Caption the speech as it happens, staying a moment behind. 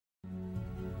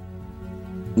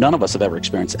None of us have ever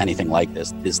experienced anything like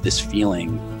this. Is this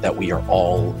feeling that we are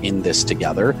all in this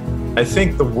together? I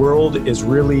think the world is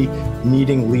really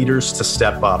needing leaders to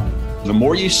step up. The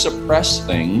more you suppress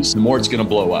things, the more it's going to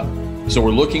blow up. So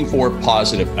we're looking for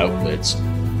positive outlets.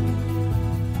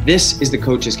 This is the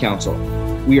Coaches Council.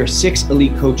 We are 6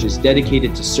 elite coaches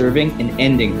dedicated to serving and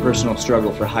ending personal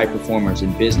struggle for high performers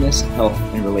in business, health,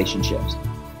 and relationships.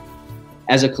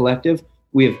 As a collective,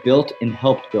 we have built and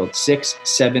helped build 6,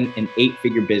 7, and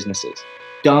 8-figure businesses,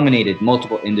 dominated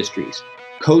multiple industries,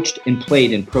 coached and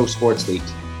played in pro sports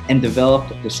leagues, and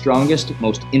developed the strongest,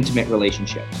 most intimate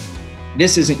relationships.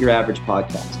 This isn't your average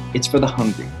podcast. It's for the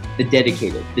hungry, the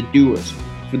dedicated, the doers,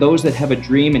 for those that have a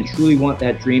dream and truly want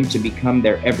that dream to become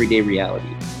their everyday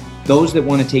reality. Those that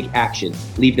want to take action,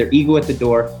 leave their ego at the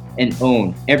door, and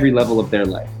own every level of their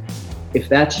life. If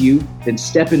that's you, then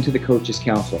step into the Coaches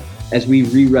Council as we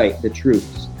rewrite the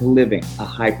truths to living a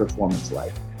high-performance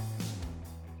life.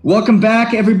 Welcome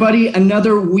back, everybody.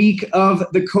 Another week of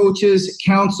the Coaches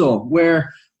Council,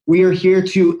 where we are here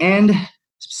to end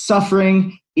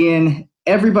suffering in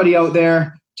everybody out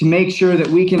there to make sure that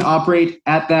we can operate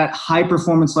at that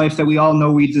high-performance life that we all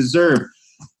know we deserve.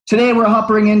 Today, we're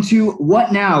hopping into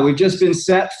what now? We've just been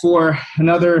set for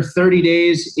another 30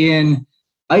 days in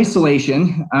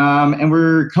isolation, and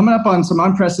we're coming up on some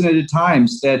unprecedented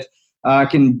times that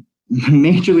can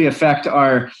majorly affect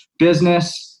our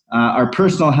business, our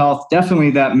personal health, definitely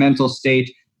that mental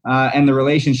state, and the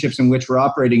relationships in which we're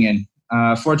operating in.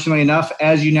 Fortunately enough,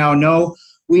 as you now know,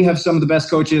 we have some of the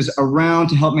best coaches around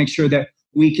to help make sure that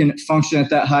we can function at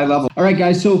that high level. All right,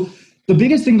 guys, so the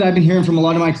biggest thing that I've been hearing from a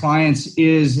lot of my clients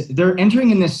is they're entering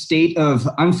in this state of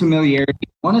unfamiliarity.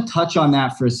 I want to touch on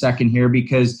that for a second here,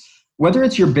 because whether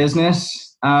it's your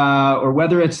business or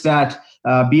whether it's that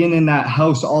being in that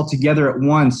house all together at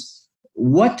once,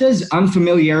 what does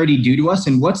unfamiliarity do to us,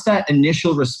 and what's that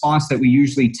initial response that we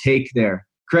usually take there?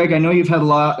 Craig, I know you've had a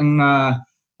lot in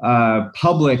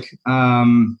public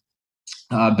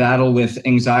battle with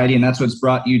anxiety, and that's what's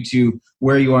brought you to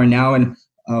where you are now. And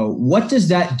what does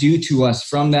that do to us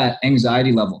from that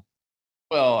anxiety level?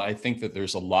 Well, I think that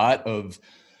there's a lot of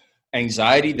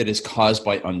anxiety that is caused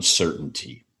by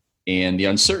uncertainty. And the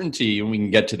uncertainty, and we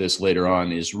can get to this later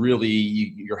on, is really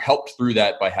you're helped through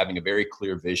that by having a very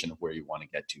clear vision of where you want to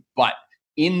get to. But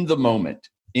in the moment,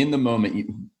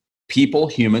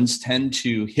 humans tend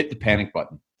to hit the panic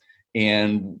button,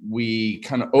 and we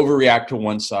kind of overreact to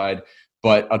one side.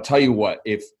 But I'll tell you what,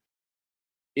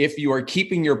 if you are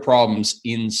keeping your problems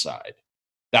inside,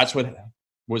 that's what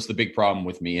was the big problem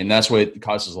with me. And that's what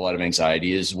causes a lot of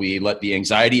anxiety, is we let the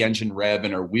anxiety engine rev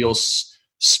and our wheels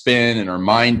spin and our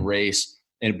mind race.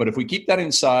 But if we keep that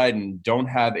inside and don't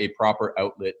have a proper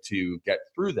outlet to get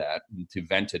through that and to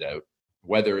vent it out,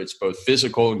 whether it's both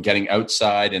physical and getting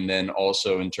outside, and then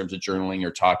also in terms of journaling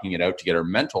or talking it out to get our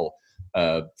mental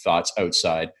thoughts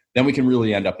outside, then we can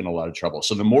really end up in a lot of trouble.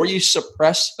 So the more you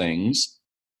suppress things,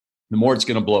 the more it's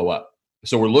going to blow up.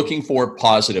 So we're looking for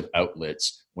positive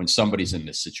outlets when somebody's in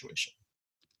this situation.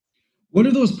 What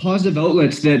are those positive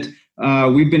outlets that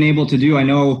we've been able to do? I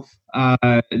know,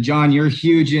 John, you're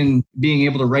huge in being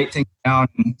able to write things down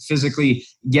and physically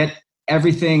get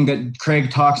everything that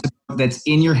Craig talks about that's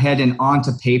in your head and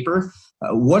onto paper.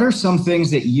 What are some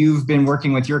things that you've been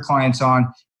working with your clients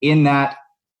on in that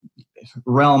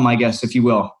realm, I guess, if you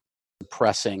will?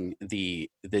 Pressing the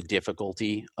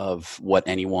difficulty of what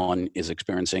anyone is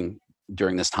experiencing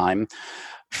during this time.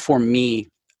 For me,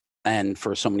 and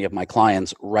for so many of my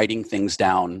clients, writing things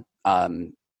down,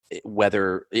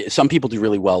 whether some people do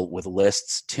really well with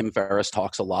lists. Tim Ferriss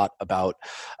talks a lot about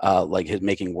like his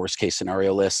making worst case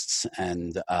scenario lists,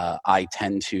 and I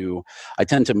tend to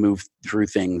move through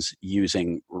things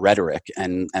using rhetoric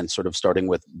and sort of starting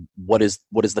with what is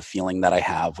the feeling that I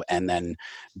have, and then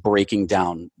breaking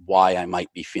down why I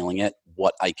might be feeling it,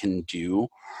 what I can do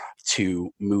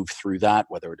to move through that,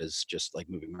 whether it is just like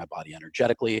moving my body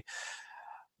energetically.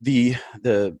 The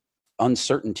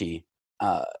uncertainty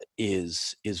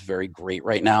is very great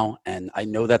right now, and I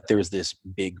know that there's this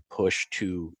big push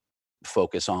to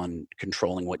focus on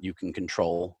controlling what you can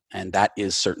control, and that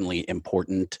is certainly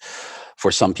important.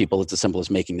 For some people, it's as simple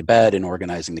as making the bed and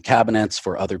organizing the cabinets.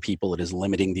 For other people, it is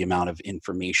limiting the amount of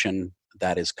information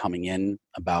that is coming in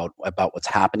about what's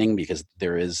happening, because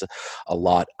there is a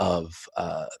lot of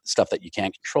stuff that you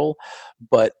can't control.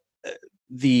 But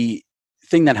the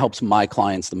thing that helps my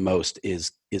clients the most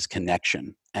is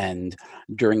connection. And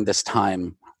during this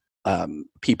time,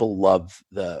 people love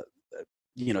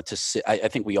to sit. I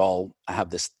think we all have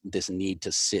this need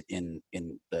to sit in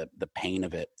the pain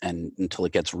of it and until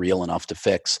it gets real enough to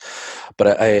fix.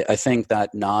 But I think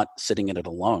that not sitting in it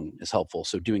alone is helpful.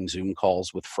 So doing Zoom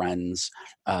calls with friends,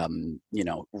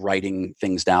 writing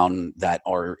things down that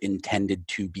are intended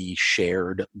to be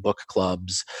shared, book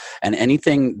clubs, and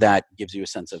anything that gives you a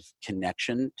sense of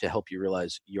connection to help you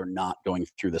realize you're not going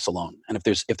through this alone. And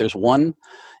if there's one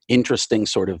interesting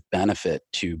sort of benefit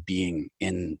to being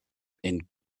in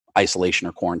isolation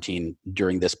or quarantine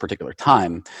during this particular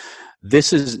time,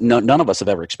 this is none of us have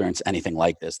ever experienced anything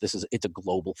like this. It's a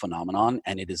global phenomenon,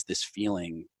 and it is this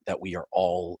feeling that we are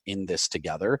all in this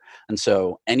together. And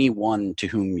so anyone to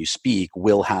whom you speak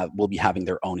will be having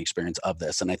their own experience of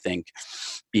this. And I think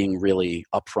being really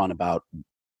upfront about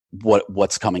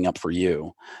what's coming up for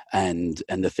you and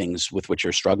the things with which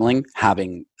you're struggling,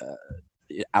 having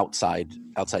outside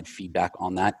feedback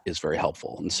on that is very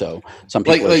helpful. And so some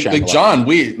people like John,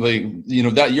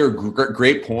 that you're a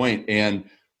great point. And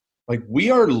like, we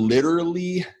are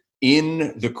literally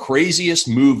in the craziest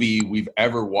movie we've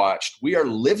ever watched. We are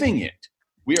living it.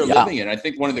 Living it. I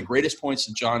think one of the greatest points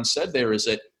that John said there is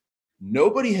that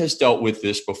nobody has dealt with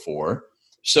this before.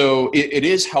 So it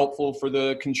is helpful for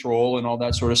the control and all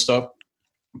that sort of stuff.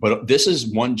 But this is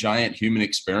one giant human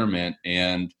experiment,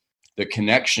 and the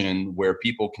connection where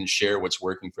people can share what's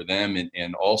working for them.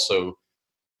 And also,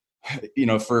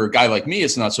 for a guy like me,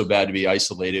 it's not so bad to be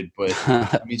isolated, but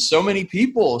I mean, so many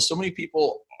people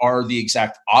are the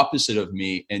exact opposite of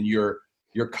me. And you're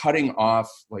cutting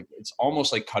off, like, it's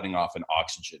almost like cutting off an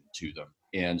oxygen to them.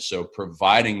 And so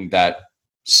providing that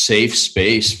safe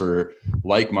space for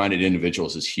like-minded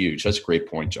individuals is huge. That's a great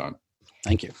point, John.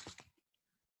 Thank you.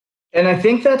 And I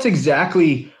think that's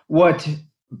exactly what,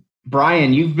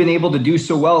 Brian, you've been able to do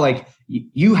so well. Like,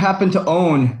 you happen to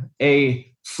own a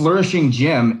flourishing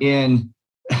gym in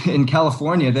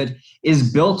California that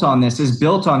is built on this, is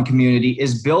built on community,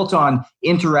 is built on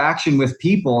interaction with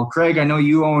people. Craig, I know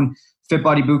you own Fit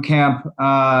Body Bootcamp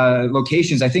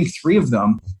locations, I think 3 of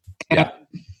them. Yeah.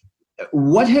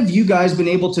 What have you guys been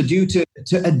able to do to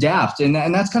adapt? And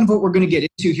that's kind of what we're going to get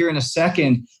into here in a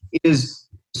second. Is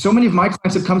so many of my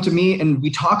clients have come to me and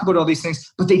we talk about all these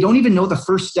things, but they don't even know the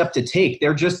first step to take.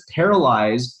 They're just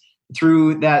paralyzed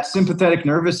through that sympathetic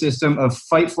nervous system of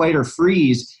fight, flight, or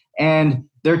freeze. And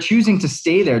they're choosing to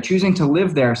stay there, choosing to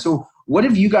live there. So what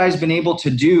have you guys been able to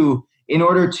do in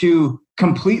order to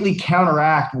completely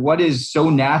counteract what is so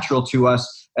natural to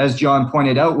us, as John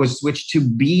pointed out, which to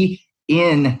be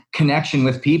in connection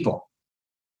with people?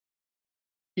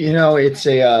 It's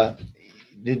the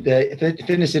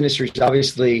fitness industry is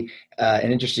obviously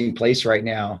an interesting place right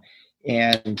now,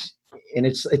 and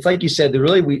it's like you said,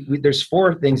 there's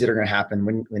 4 things that are going to happen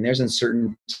when there's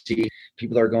uncertainty.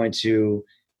 People are going to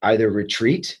either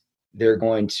retreat, they're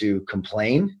going to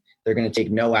complain, they're going to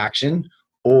take no action,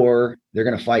 or they're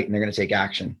going to fight and they're going to take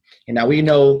action. And now we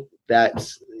know that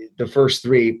the first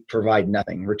 3 provide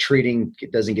nothing. Retreating,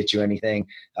 it doesn't get you anything.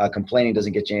 Complaining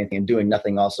doesn't get you anything. And doing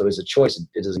nothing also is a choice.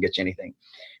 It doesn't get you anything.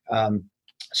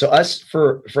 So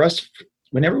for us,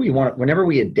 whenever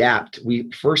we adapt, we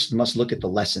first must look at the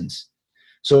lessons.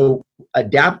 So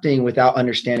adapting without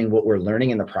understanding what we're learning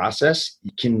in the process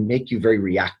can make you very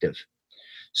reactive.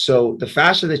 So the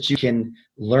faster that you can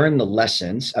learn the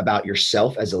lessons about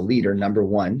yourself as a leader, number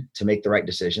one, to make the right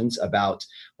decisions about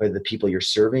whether the people you're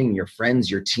serving, your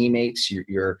friends, your teammates,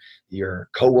 your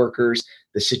coworkers,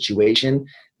 the situation,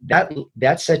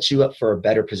 that sets you up for a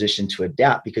better position to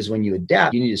adapt. Because when you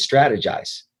adapt, you need to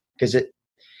strategize. Because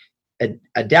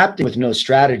adapting with no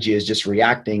strategy is just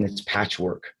reacting. It's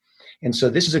patchwork. And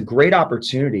so this is a great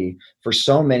opportunity for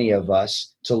so many of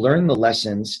us to learn the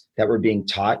lessons that were being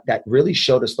taught that really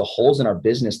showed us the holes in our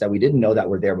business that we didn't know that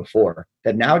were there before,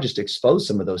 that now just exposed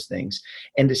some of those things,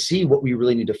 and to see what we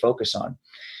really need to focus on.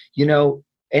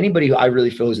 Anybody who I really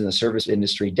feel is in the service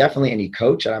industry, definitely any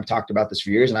coach, and I've talked about this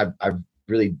for years, and I've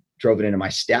really drove it into my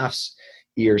staff's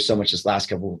ears so much this last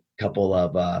couple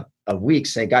of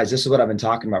weeks, saying, guys, this is what I've been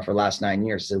talking about for the last 9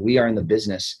 years. So we are in the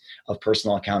business of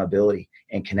personal accountability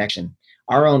and connection.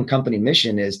 Our own company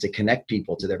mission is to connect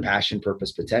people to their passion,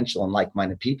 purpose, potential, and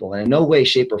like-minded people. And in no way,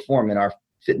 shape, or form in our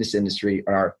fitness industry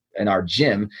or in our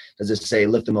gym does it say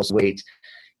lift the most weight,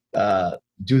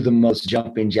 do the most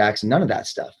jumping jacks, none of that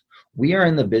stuff. We are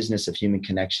in the business of human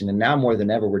connection. And now more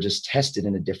than ever, we're just tested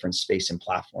in a different space and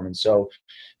platform. And so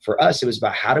for us, it was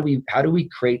about how do we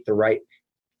create the right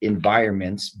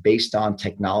environments based on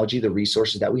technology, the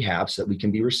resources that we have, so that we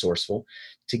can be resourceful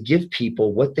to give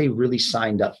people what they really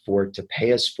signed up for, to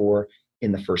pay us for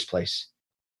in the first place.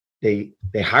 they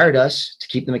hired us to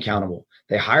keep them accountable.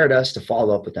 They hired us to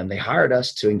follow up with them. They hired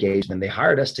us to engage them. They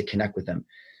hired us to connect with them.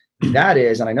 That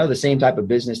is, and I know the same type of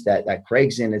business that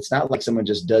Craig's in. It's not like someone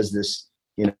just does this,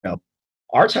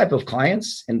 our type of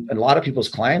clients and a lot of people's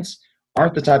clients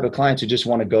aren't the type of clients who just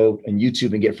want to go on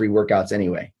YouTube and get free workouts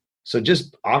anyway. So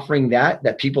just offering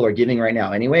that people are giving right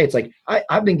now anyway, it's like,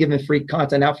 I've been giving free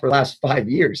content out for the last 5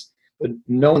 years, but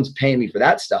no one's paying me for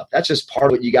that stuff. That's just part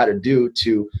of what you got to do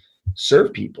to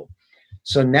serve people.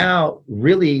 So now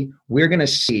really we're going to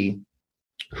see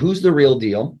who's the real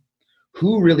deal,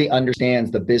 who really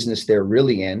understands the business they're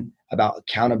really in about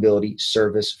accountability,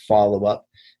 service, follow-up,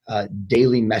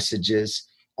 daily messages,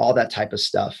 all that type of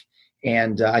stuff.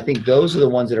 And I think those are the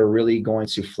ones that are really going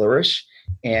to flourish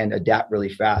and adapt really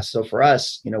fast. So for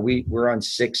us, we're on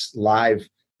 6 live,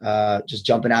 just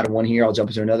jumping out of one here, I'll jump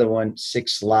into another one,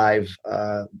 6 live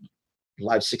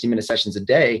 60-minute sessions a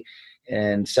day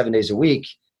and 7 days a week.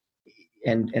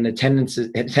 And attendance,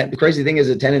 the crazy thing is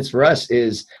attendance for us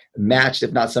is matched,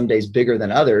 if not some days bigger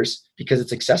than others, because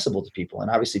it's accessible to people.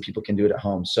 And obviously people can do it at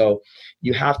home. So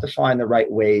you have to find the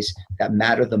right ways that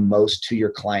matter the most to your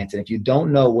clients. And if you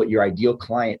don't know what your ideal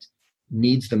client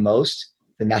needs the most,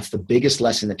 then that's the biggest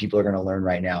lesson that people are going to learn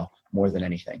right now more than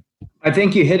anything. I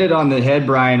think you hit it on the head,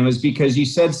 Brian, was because you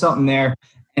said something there,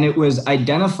 and it was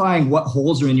identifying what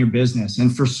holes are in your business.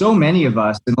 And for so many of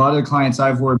us, and a lot of the clients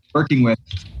I've working with,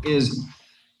 is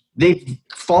they've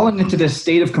fallen into this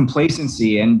state of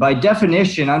complacency. And by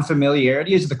definition,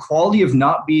 unfamiliarity is the quality of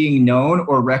not being known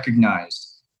or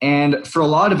recognized. And for a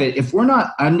lot of it, if we're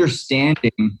not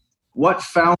understanding what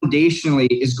foundationally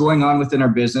is going on within our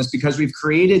business, because we've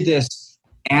created this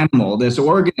animal, this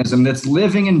organism that's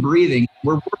living and breathing,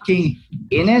 we're working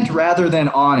in it rather than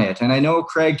on it. And I know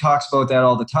Craig talks about that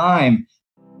all the time.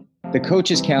 The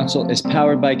Coaches Council is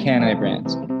powered by Canai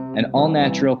Brands, an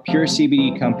all-natural, pure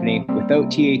CBD company without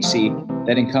THC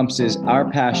that encompasses our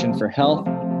passion for health,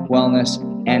 wellness,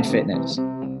 and fitness.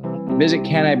 Visit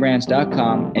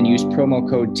canaibrands.com and use promo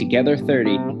code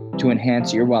TOGETHER30 to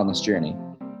enhance your wellness journey.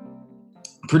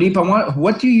 Pradeep,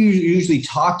 what do you usually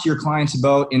talk to your clients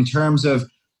about in terms of,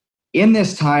 in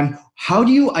this time, how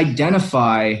do you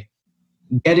identify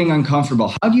getting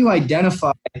uncomfortable? How do you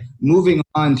identify moving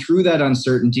on through that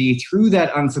uncertainty, through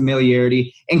that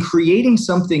unfamiliarity, and creating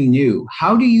something new?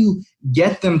 How do you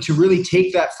get them to really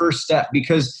take that first step?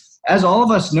 Because as all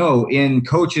of us know, in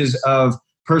coaches of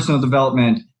personal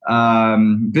development,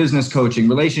 business coaching,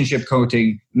 relationship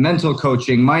coaching, mental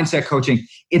coaching, mindset coaching,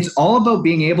 it's all about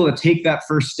being able to take that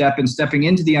first step and stepping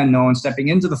into the unknown, stepping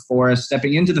into the forest,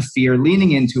 stepping into the fear,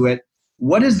 leaning into it.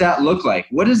 What does that look like?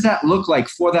 What does that look like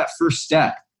for that first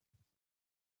step?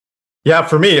 Yeah,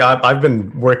 for me, I've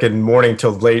been working morning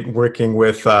till late, working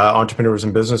with entrepreneurs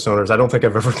and business owners. I don't think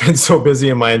I've ever been so busy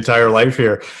in my entire life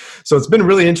here. So it's been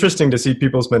really interesting to see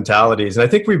people's mentalities. And I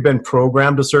think we've been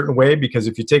programmed a certain way, because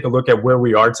if you take a look at where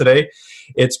we are today,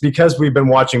 it's because we've been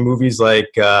watching movies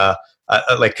like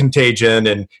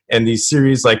Contagion and these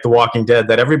series like The Walking Dead,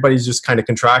 that everybody's just kind of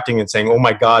contracting and saying, oh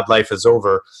my God, life is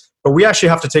over. But we actually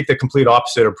have to take the complete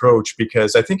opposite approach,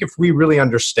 because I think if we really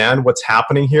understand what's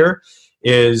happening here,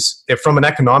 is if from an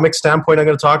economic standpoint I'm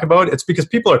going to talk about, it's because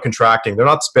people are contracting. They're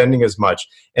not spending as much.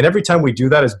 And every time we do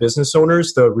that as business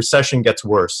owners, the recession gets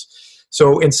worse.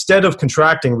 So instead of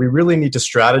contracting, we really need to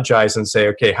strategize and say,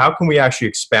 okay, how can we actually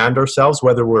expand ourselves,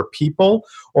 whether we're people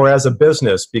or as a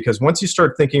business? Because once you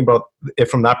start thinking about it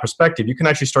from that perspective, you can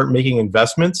actually start making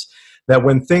investments that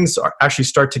when things actually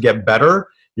start to get better,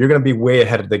 you're going to be way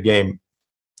ahead of the game.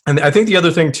 And I think the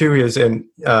other thing too is, and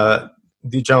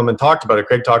the gentleman talked about it,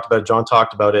 Craig talked about it, John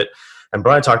talked about it, and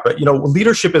Brian talked about it,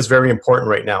 leadership is very important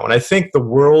right now. And I think the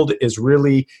world is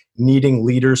really needing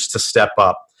leaders to step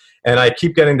up. And I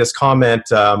keep getting this comment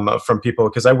from people,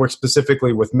 because I work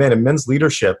specifically with men, and men's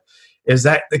leadership is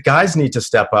that the guys need to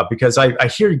step up, because I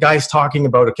hear guys talking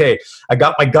about, okay, I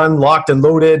got my gun locked and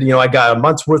loaded, I got a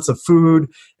month's worth of food,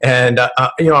 and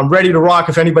I'm ready to rock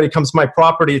if anybody comes to my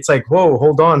property. It's like, whoa,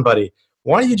 hold on, buddy.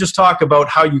 Why don't you just talk about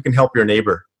how you can help your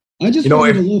neighbor? I just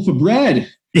wanted a loaf of bread.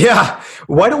 Yeah.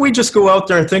 Why don't we just go out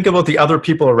there and think about the other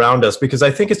people around us? Because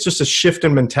I think it's just a shift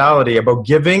in mentality about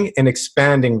giving and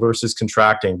expanding versus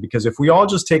contracting. Because if we all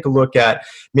just take a look at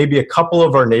maybe a couple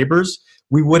of our neighbors,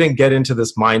 we wouldn't get into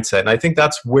this mindset. And I think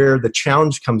that's where the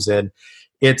challenge comes in.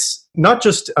 It's not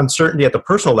just uncertainty at the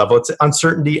personal level, it's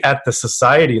uncertainty at the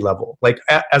society level. Like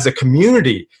as a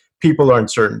community, people are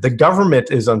uncertain. The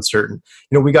government is uncertain.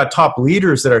 We got top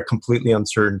leaders that are completely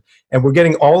uncertain. And we're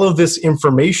getting all of this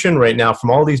information right now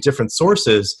from all these different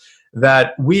sources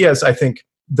that we, as I think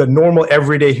the normal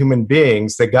everyday human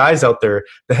beings, the guys out there,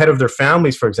 the head of their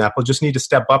families, for example, just need to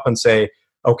step up and say,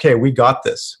 okay, we got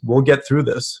this. We'll get through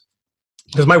this.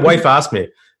 Because my wife asked me.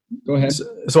 Go ahead.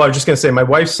 So I was just going to say, my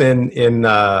wife's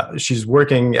she's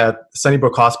working at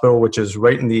Sunnybrook Hospital, which is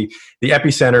right in the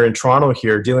epicenter in Toronto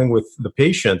here, dealing with the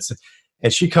patients.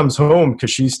 And she comes home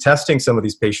because she's testing some of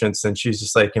these patients, and she's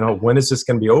just like, when is this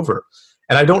going to be over?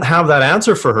 And I don't have that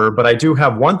answer for her, but I do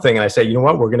have one thing. And I say, you know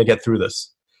what, we're going to get through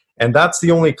this. And that's the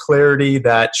only clarity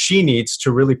that she needs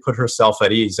to really put herself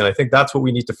at ease. And I think that's what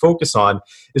we need to focus on,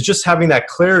 is just having that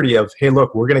clarity of, hey,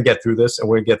 look, we're going to get through this, and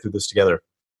we're going to get through this together.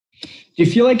 Do you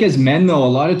feel like as men, though, a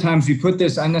lot of times we put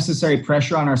this unnecessary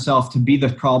pressure on ourselves to be the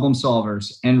problem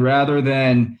solvers, and rather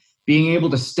than being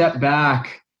able to step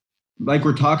back, like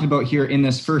we're talking about here in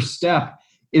this first step,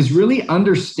 is really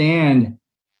understand,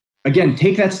 again,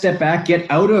 take that step back, get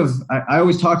out of, I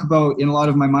always talk about in a lot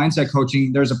of my mindset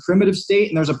coaching, there's a primitive state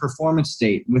and there's a performance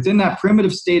state. Within that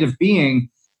primitive state of being,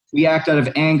 we act out of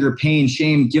anger, pain,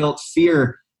 shame, guilt,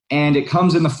 fear, and it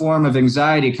comes in the form of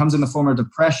anxiety, it comes in the form of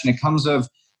depression, it comes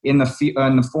in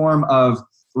the form of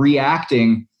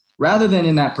reacting, rather than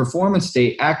in that performance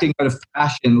state, acting out of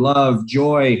passion, love,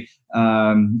 joy,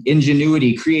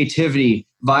 ingenuity, creativity,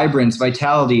 vibrance,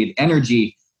 vitality,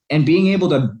 energy, and being able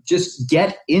to just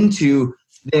get into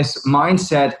this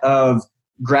mindset of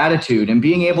gratitude and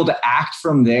being able to act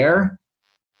from there,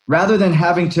 rather than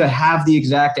having to have the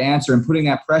exact answer and putting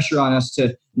that pressure on us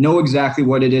to know exactly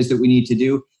what it is that we need to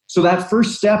do. So that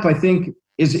first step, I think,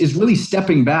 is really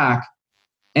stepping back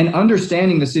and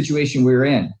understanding the situation we're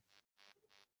in.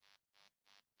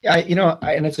 Yeah,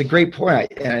 and it's a great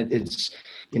point. And it's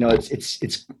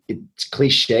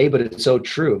cliche, but it's so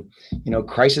true.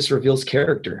 Crisis reveals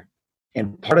character.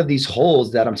 And part of these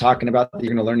holes that I'm talking about that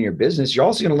you're going to learn in your business, you're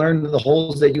also going to learn the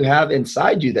holes that you have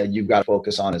inside you that you've got to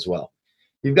focus on as well.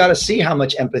 You've got to see how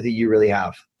much empathy you really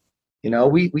have.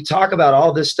 We talk about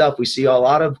all this stuff. We see a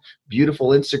lot of beautiful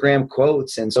Instagram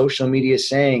quotes and social media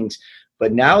sayings,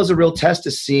 but now is a real test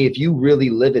to see if you really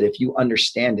live it, if you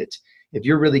understand it, if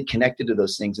you're really connected to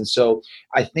those things. And so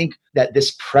I think that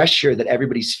this pressure that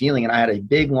everybody's feeling, and I had a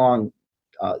big, long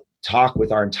talk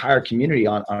with our entire community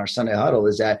on our Sunday Huddle,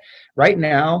 is that right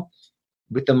now,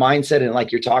 with the mindset, and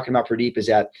like you're talking about, Pradeep, is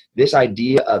that this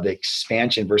idea of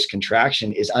expansion versus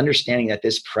contraction is understanding that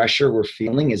this pressure we're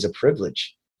feeling is a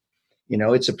privilege.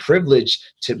 It's a privilege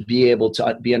to be able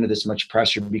to be under this much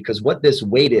pressure, because what this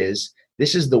weight is,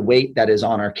 this is the weight that is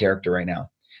on our character right now.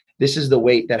 This is the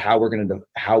weight that how we're going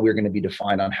to be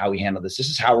defined on how we handle this. This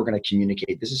is how we're going to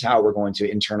communicate. This is how we're going to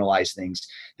internalize things.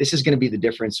 This is going to be the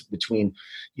difference between,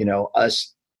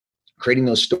 us creating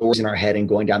those stories in our head and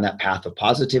going down that path of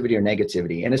positivity or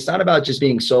negativity. And it's not about just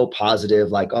being so positive,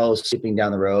 like, skipping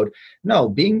down the road.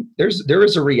 No, there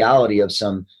is a reality of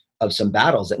some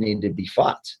battles that need to be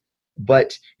fought.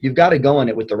 But you've got to go in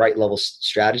it with the right level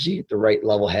strategy, the right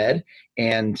level head,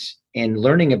 and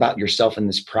learning about yourself in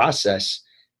this process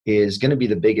is going to be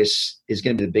the biggest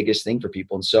thing for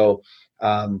people. And so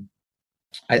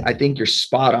I think you're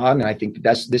spot on. And I think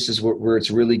this is where it's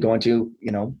really going to,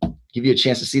 give you a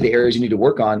chance to see the areas you need to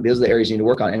work on. Those are the areas you need to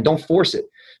work on, and don't force it.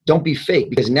 Don't be fake,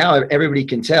 because now everybody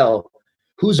can tell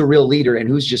who's a real leader and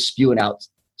who's just spewing out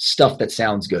stuff that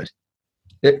sounds good.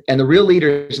 And the real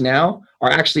leaders now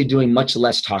are actually doing much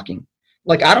less talking.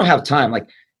 Like, I don't have time. Like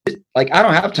I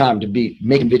don't have time to be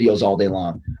making videos all day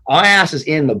long. My ass is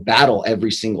in the battle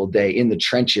every single day, in the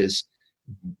trenches,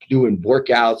 doing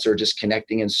workouts or just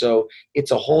connecting. And so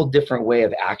it's a whole different way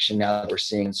of action now that we're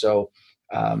seeing. So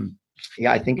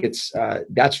I think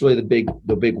that's really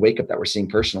the big wake up that we're seeing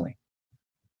personally.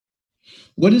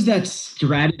 What does that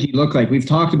strategy look like? We've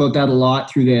talked about that a lot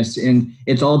through this, and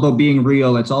it's all about being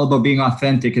real. It's all about being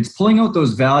authentic. It's pulling out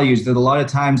those values that a lot of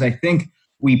times I think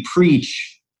we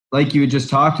preach, like you had just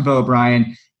talked about,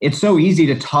 Brian. It's so easy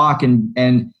to talk and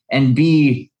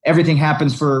be, everything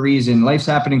happens for a reason. Life's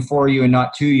happening for you and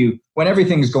not to you, when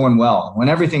everything's going well, when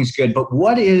everything's good. But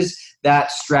what is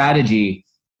that strategy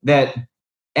that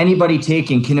anybody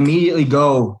taking can immediately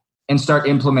go and start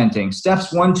implementing?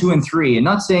 Steps 1, 2, and 3. And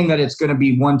not saying that it's going to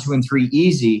be 1, 2, and 3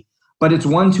 easy, but it's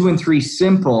 1, 2, and 3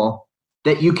 simple,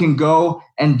 that you can go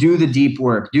and do the deep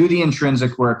work, do the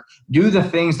intrinsic work, do the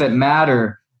things that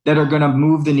matter, that are going to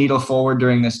move the needle forward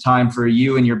during this time for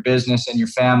you and your business and your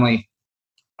family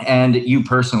and you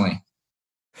personally.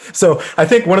 So I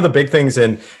think one of the big things,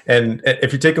 and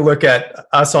if you take a look at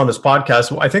us on this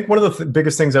podcast, I think one of the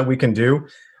biggest things that we can do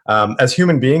as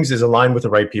human beings is align with the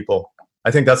right people.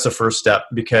 I think that's the first step,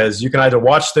 because you can either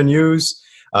watch the news,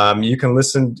 you can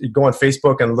go on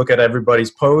Facebook and look at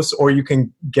everybody's posts, or you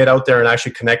can get out there and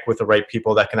actually connect with the right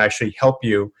people that can actually help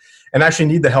you and actually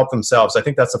need the help themselves. I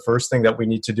think that's the first thing that we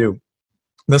need to do.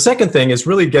 The second thing is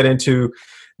really get into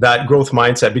that growth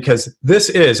mindset, because this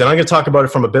is, and I'm going to talk about it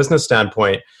from a business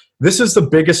standpoint, this is the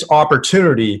biggest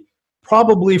opportunity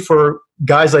probably for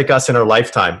guys like us in our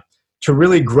lifetime to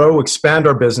really grow, expand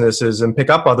our businesses, and pick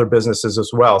up other businesses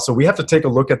as well. So we have to take a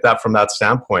look at that from that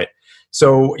standpoint.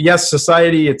 So yes,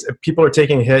 society, people are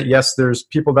taking a hit. Yes, there's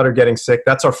people that are getting sick.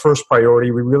 That's our first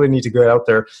priority. We really need to go out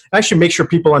there and actually make sure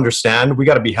people understand we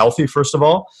got to be healthy, first of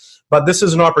all. But this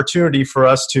is an opportunity for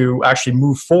us to actually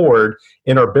move forward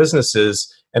in our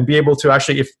businesses and be able to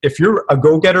actually, if you're a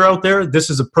go-getter out there, this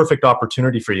is a perfect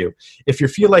opportunity for you. If you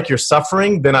feel like you're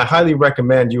suffering, then I highly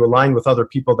recommend you align with other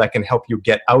people that can help you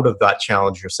get out of that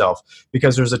challenge yourself,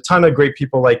 because there's a ton of great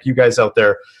people like you guys out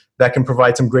there that can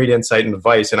provide some great insight and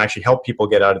advice and actually help people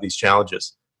get out of these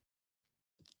challenges.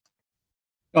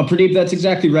 Oh, Pradeep, that's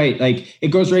exactly right. Like, it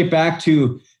goes right back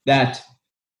to that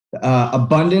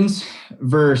abundance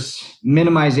versus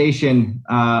minimization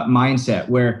mindset,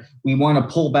 where we want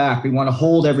to pull back, we want to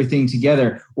hold everything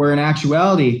together, where in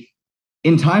actuality,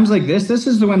 in times like this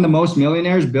is when the most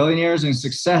millionaires, billionaires, and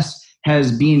success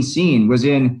has been seen, was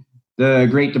in the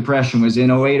Great Depression, was in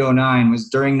 08, 09, was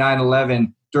during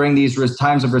 9/11, during these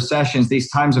times of recessions, these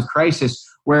times of crisis,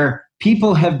 where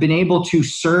people have been able to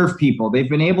serve people. They've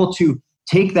been able to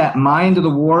take that mind of the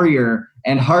warrior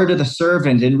and heart of the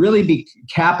servant and really be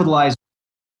capitalized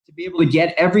to be able to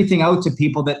get everything out to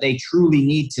people that they truly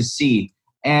need to see.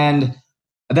 And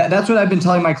that's what I've been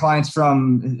telling my clients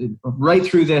from right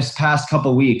through this past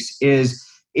couple weeks is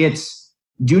it's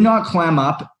do not clam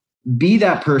up, be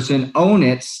that person, own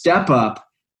it, step up.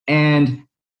 And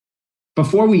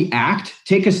before we act,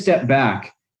 take a step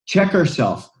back, check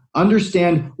ourselves,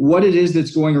 understand what it is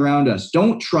that's going around us.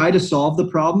 Don't try to solve the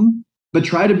problem, but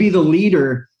try to be the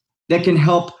leader that can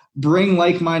help bring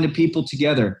like-minded people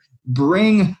together,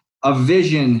 bring a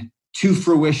vision to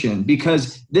fruition,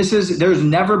 because there's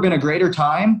never been a greater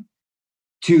time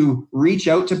to reach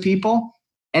out to people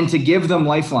and to give them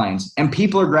lifelines, and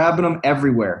people are grabbing them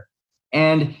everywhere.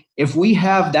 And if we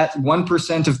have that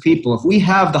 1% of people, if we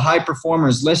have the high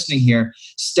performers listening here,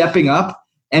 stepping up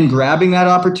and grabbing that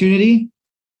opportunity,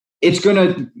 it's going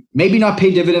to maybe not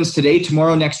pay dividends today,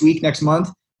 tomorrow, next week, next month,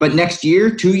 but next year,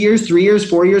 2 years, 3 years,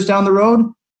 4 years down the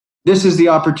road, this is the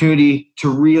opportunity to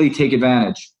really take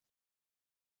advantage.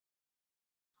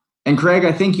 And Craig,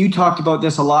 I think you talked about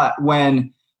this a lot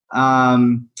when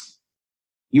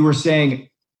you were saying,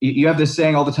 you have this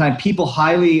saying all the time, people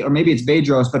highly, or maybe it's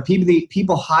Bedros, but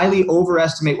people highly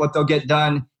overestimate what they'll get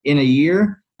done in a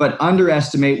year, but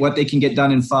underestimate what they can get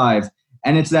done in 5.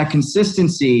 And it's that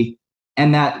consistency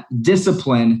and that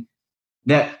discipline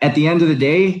that at the end of the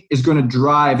day is going to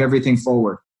drive everything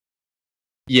forward.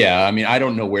 Yeah, I mean, I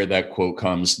don't know where that quote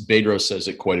comes. Bedros says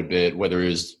it quite a bit, whether it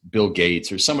is Bill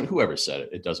Gates or someone, whoever said it,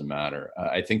 it doesn't matter.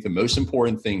 I think the most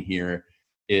important thing here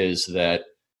is that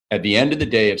at the end of the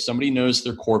day, if somebody knows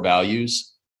their core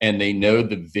values and they know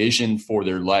the vision for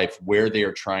their life, where they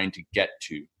are trying to get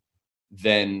to,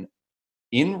 then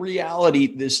in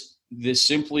reality, this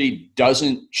simply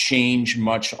doesn't change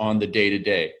much on the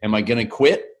day-to-day. Am I going to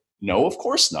quit? No, of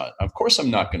course not. Of course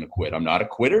I'm not going to quit. I'm not a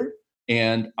quitter,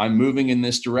 and I'm moving in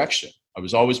this direction. I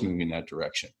was always moving in that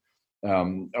direction.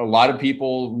 A lot of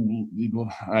people,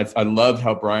 I love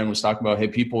how Brian was talking about, hey,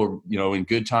 people, in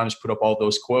good times put up all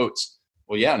those quotes.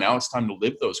 Well, yeah, now it's time to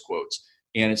live those quotes.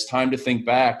 And it's time to think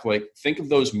back, think of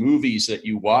those movies that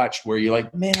you watched where you're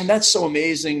like, man, that's so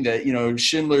amazing that,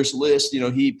 Schindler's List,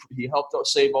 he helped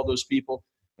save all those people.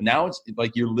 And now it's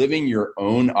like you're living your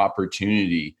own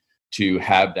opportunity to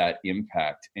have that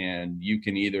impact. And you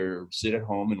can either sit at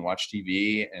home and watch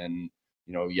TV and,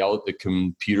 yell at the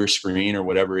computer screen or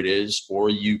whatever it is, or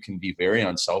you can be very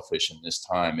unselfish in this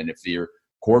time. And if your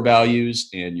core values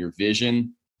and your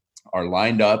vision are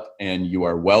lined up and you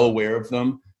are well aware of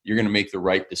them, you're going to make the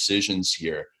right decisions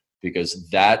here, because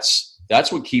that's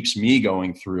what keeps me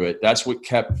going through it. That's what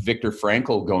kept Viktor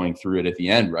Frankl going through it at the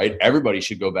end, right? Everybody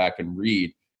should go back and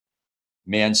read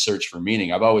Man's Search for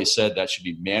Meaning. I've always said that should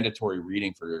be mandatory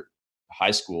reading for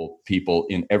high school people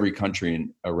in every country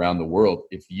and around the world.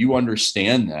 If you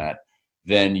understand that,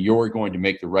 then you're going to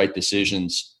make the right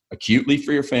decisions acutely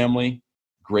for your family,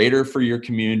 greater for your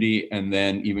community, and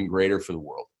then even greater for the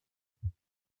world.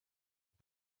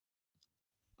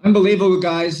 Unbelievable,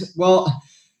 guys. Well,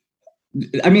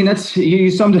 I mean,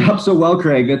 you summed it up so well,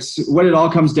 Craig. That's what it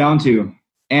all comes down to.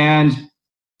 And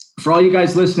for all you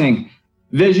guys listening,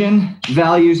 vision,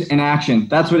 values, and action.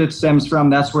 That's what it stems from.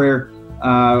 That's where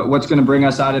what's going to bring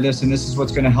us out of this. And this is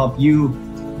what's going to help you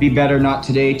be better, not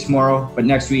today, tomorrow, but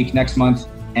next week, next month,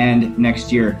 and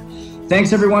next year.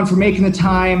 Thanks, everyone, for making the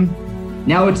time.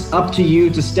 Now it's up to you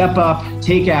to step up,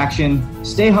 take action,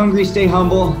 stay hungry, stay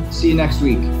humble. See you next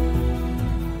week.